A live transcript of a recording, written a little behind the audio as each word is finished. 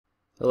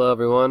Hello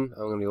everyone,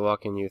 I'm going to be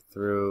walking you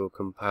through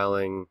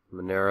compiling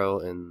Monero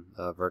in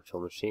a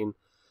virtual machine.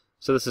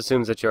 So this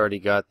assumes that you already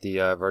got the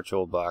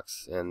virtual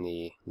box and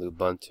the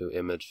ubuntu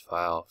image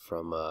file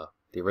from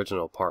the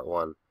original part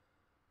 1.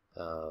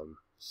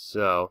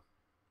 So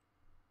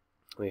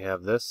we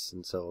have this,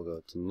 and so we'll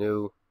go to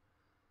new,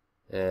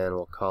 and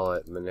we'll call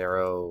it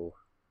Monero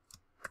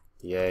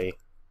Yay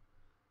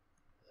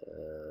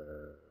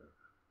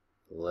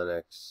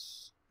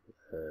Linux,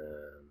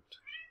 and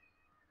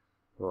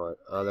we want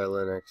other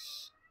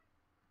Linux.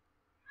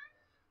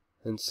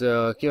 And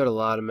so give it a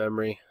lot of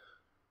memory.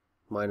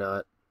 Why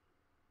not?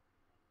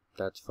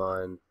 That's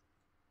fine.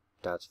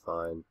 That's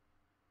fine.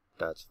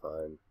 That's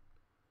fine.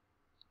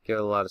 Give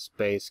it a lot of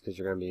space because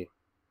you're going to be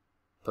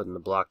putting the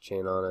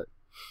blockchain on it.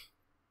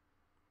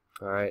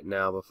 Alright,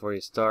 now before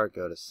you start,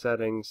 go to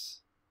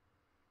Settings,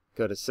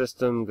 go to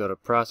System, go to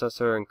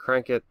Processor, and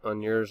crank it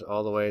on yours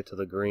all the way to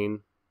the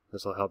green.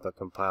 This will help it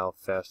compile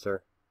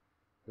faster.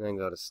 And then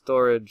go to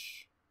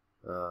Storage,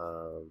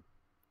 go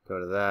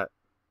to that,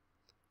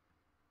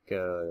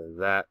 go to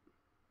that,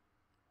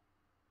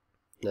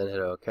 then hit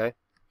OK.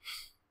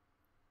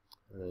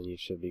 And then you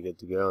should be good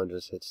to go and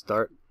just hit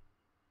Start.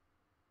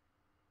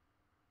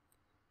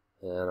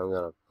 And I'm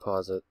going to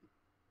pause it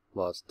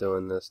while it's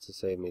doing this to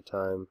save me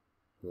time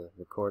in the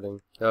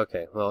recording.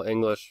 Okay, well,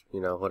 English,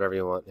 whatever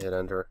you want, hit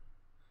Enter.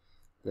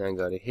 Then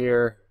go to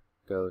here,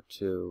 go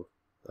to,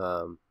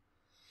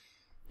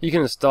 you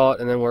can install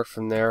it and then work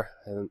from there.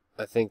 And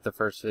I think the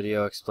first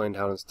video explained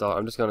how to install it.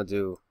 I'm just going to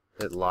do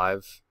it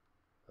live,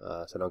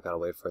 so I don't got to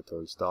wait for it to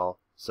install.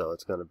 So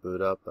it's going to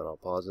boot up, and I'll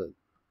pause it.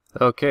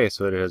 Okay,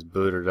 so it has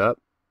booted up,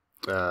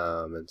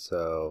 and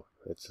so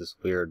it's this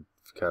weird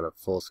kind of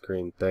full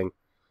screen thing.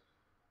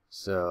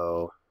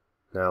 So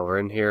now we're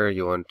in here.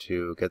 You want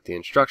to get the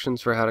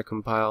instructions for how to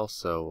compile,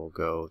 so we'll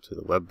go to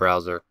the web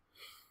browser,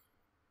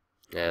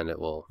 and it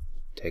will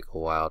take a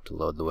while to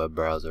load the web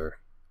browser.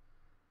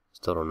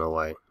 Still don't know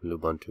why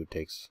Ubuntu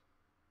takes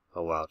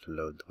a while to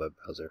load the web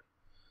browser.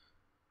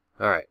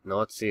 Alright, now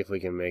let's see if we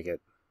can make it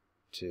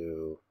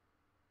to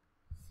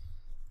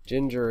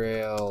Ginger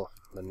Ale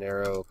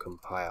Monero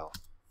compile.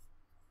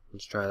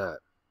 Let's try that.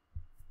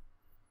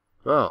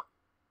 Oh,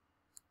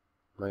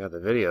 I got the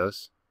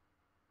videos.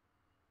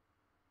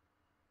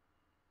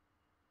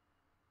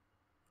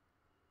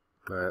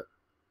 Alright,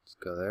 let's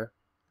go there.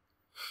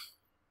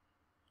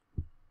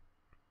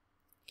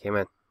 Came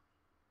in.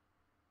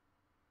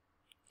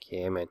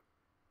 Came in.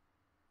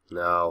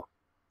 No.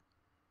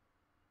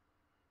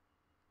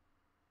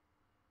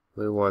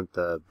 We want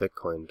the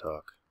Bitcoin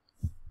talk.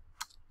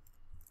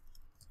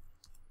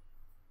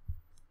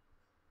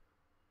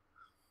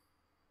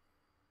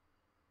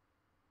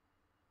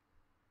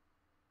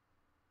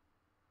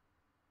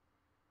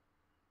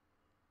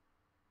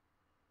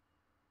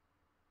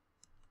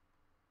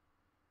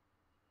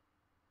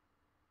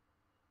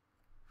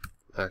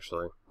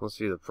 Actually, let's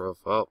view the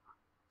profile.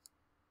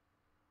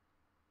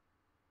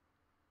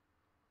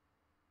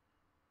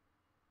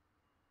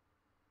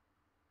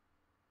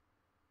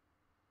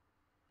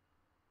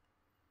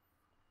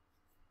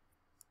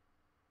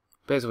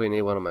 Basically,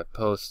 need one of my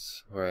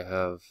posts where I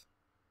have.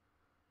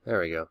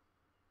 There we go.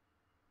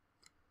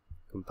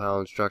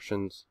 Compile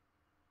instructions.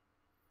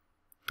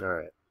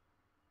 Alright.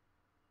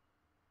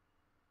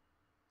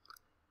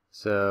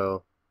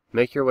 So,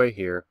 make your way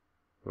here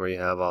where you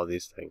have all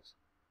these things.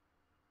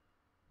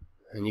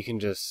 And you can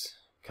just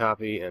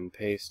copy and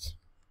paste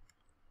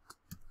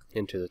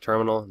into the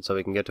terminal. And so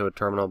we can get to a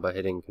terminal by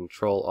hitting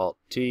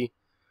Control-Alt-T.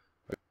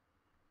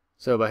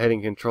 So by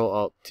hitting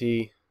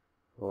Control-Alt-T,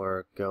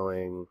 or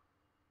going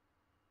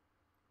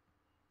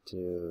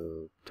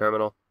to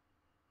terminal.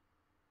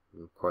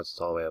 And of course,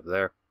 it's all the way up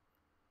there.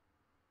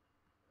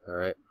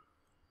 Alright.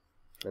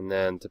 And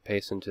then to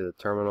paste into the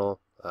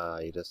terminal,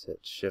 you just hit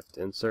Shift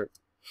Insert.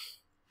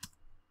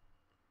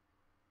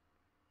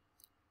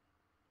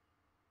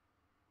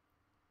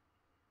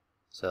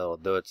 So it'll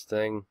do its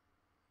thing.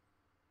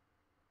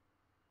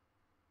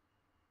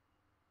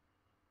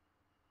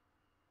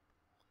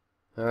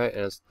 Alright,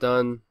 and it's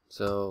done.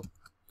 So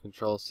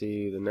Control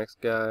C the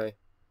next guy,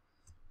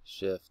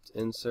 Shift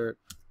Insert.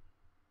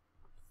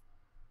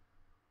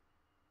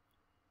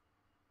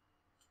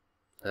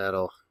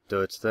 That'll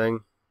do its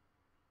thing.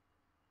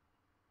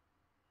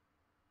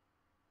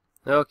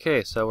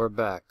 Okay, so we're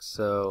back.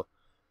 So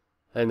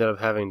I ended up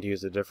having to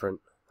use a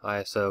different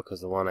ISO because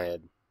the one I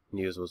had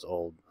used was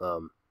old.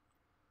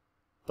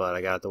 But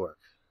I got it to work.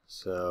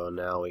 So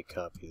now we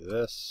copy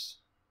this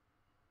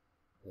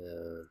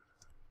and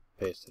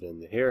paste it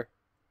into here.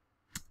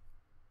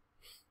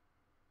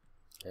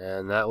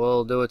 And that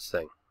will do its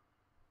thing.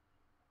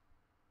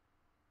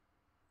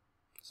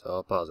 So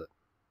I'll pause it.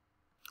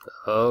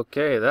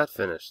 Okay, that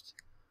finished.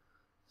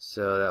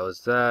 So that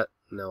was that.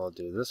 Now I'll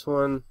do this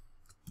one.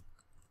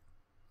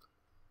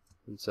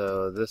 And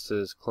so this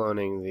is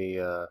cloning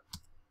the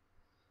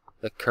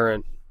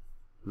current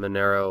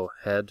Monero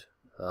head.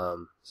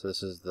 So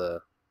this is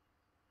the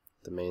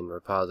main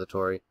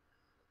repository,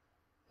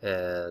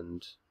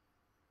 and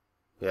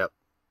yep,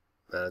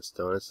 that's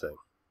doing its thing.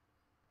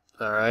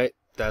 Alright,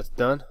 that's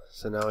done.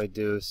 So now we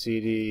do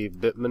cd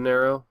bit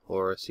Monero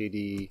or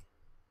cd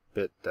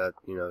bit that,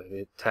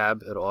 hit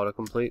tab, it'll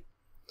autocomplete.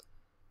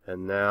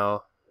 And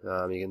now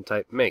you can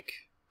type make.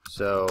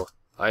 So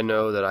I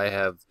know that I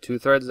have 2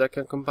 threads that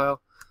can compile,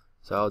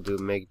 so I'll do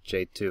make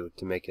J2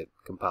 to make it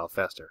compile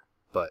faster.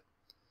 But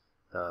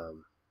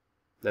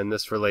then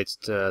this relates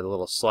to the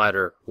little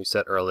slider we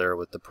set earlier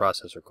with the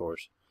processor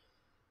cores.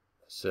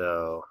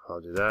 So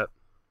I'll do that.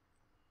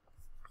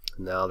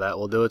 Now that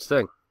will do its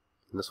thing.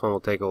 And this one will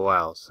take a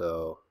while,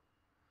 so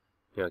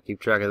keep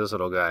track of this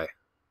little guy.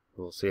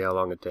 We'll see how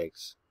long it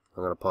takes.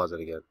 I'm going to pause it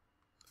again.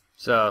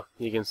 So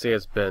you can see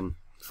it's been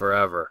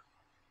forever.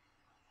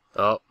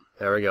 Oh,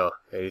 there we go,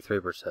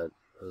 83%. That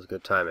was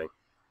good timing.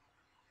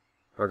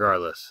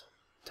 Regardless,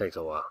 it takes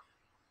a while.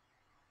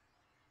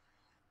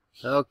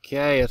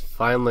 Okay, it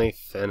finally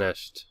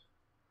finished.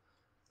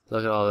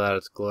 Look at all that,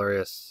 it's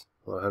glorious.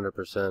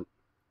 100%.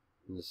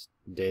 This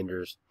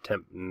dangerous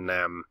temp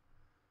nam.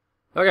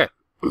 Okay,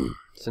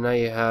 so now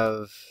you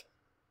have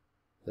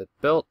it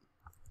built.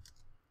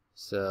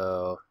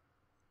 So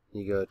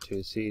you go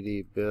to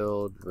cd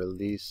build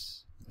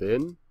release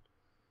bin,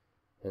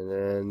 and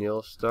then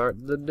you'll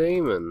start the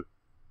daemon,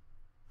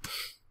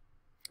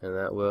 and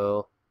that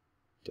will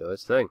do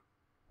its thing.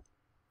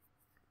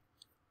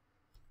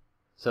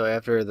 So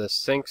after this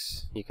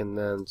syncs, you can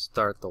then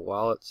start the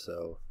wallet.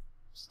 So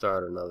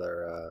start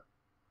another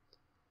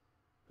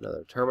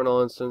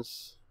terminal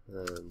instance,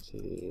 and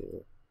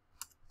see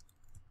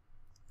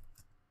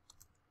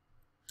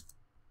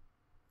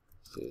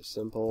a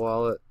simple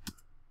wallet.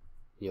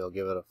 You'll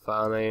give it a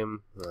file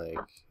name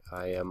like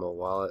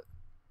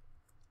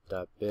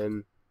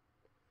iamawallet.bin.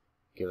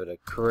 Give it a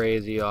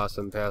crazy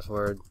awesome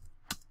password.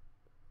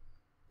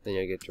 Then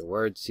you'll get your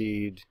word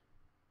seed.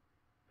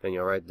 Then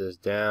you'll write this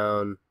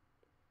down,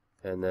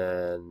 and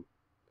then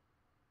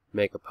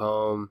make a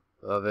poem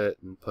of it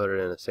and put it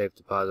in a safe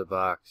deposit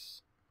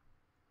box.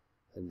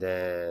 And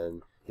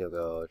then you'll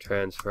go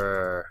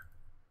transfer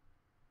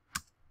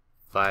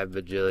 5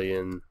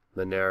 bajillion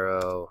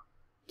Monero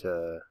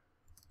to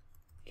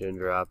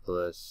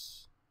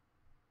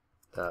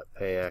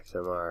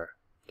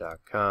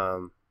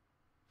gingeropolis.payxmr.com.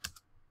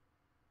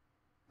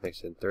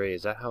 Mix in 3.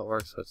 Is that how it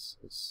works? Let's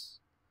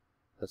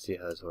see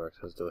how this works.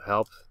 Let's do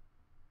help.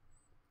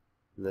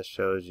 And this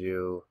shows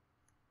you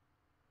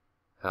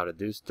how to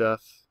do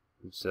stuff.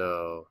 And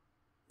so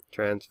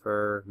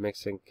transfer,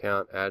 mixing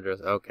count, address.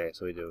 Okay,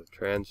 so we do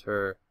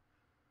transfer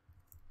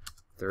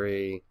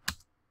 3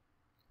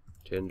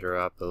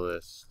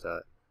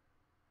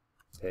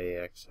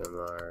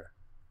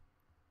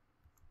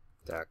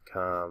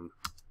 gingeropolis.payxmr.com,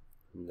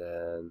 and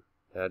then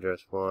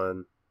address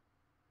 1,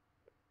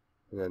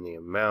 and then the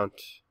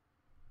amount,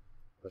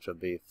 which will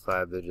be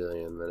 5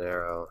 bajillion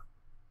Monero,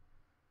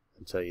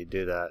 until you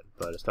do that.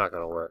 But it's not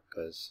going to work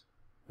because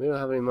we don't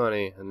have any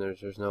money and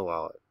there's no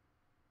wallet.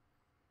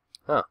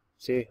 Huh,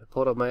 see, I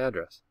pulled up my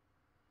address.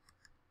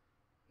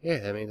 Yeah,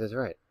 that means it's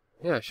right.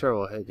 Yeah, sure,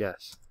 we'll hit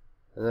yes.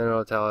 And then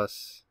it'll tell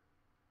us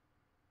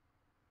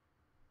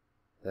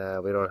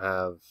that we don't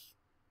have...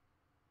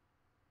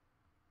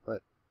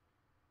 What?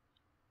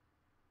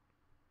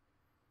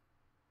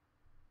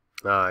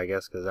 Oh, I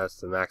guess because that's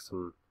the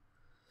maximum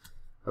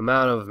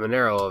amount of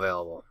Monero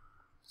available.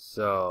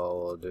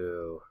 So we'll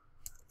do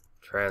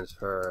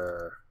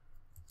transfer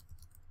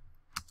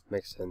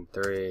mix in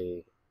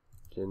 3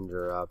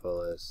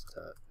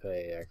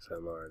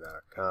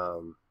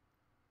 gingeropolis.payxmr.com,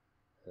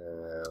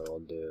 and we'll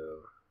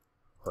do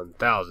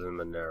 1,000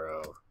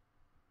 Monero.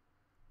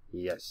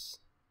 Yes.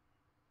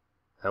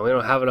 And we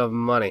don't have enough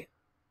money.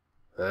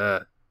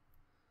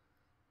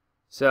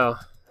 So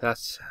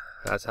that's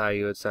how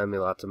you would send me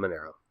lots of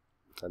Monero,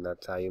 and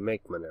that's how you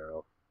make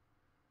Monero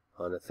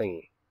on a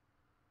thingy.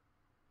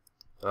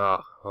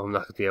 Oh, I'm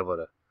not gonna be able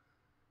to.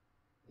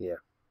 Yeah,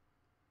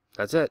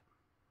 that's it.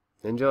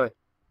 Enjoy.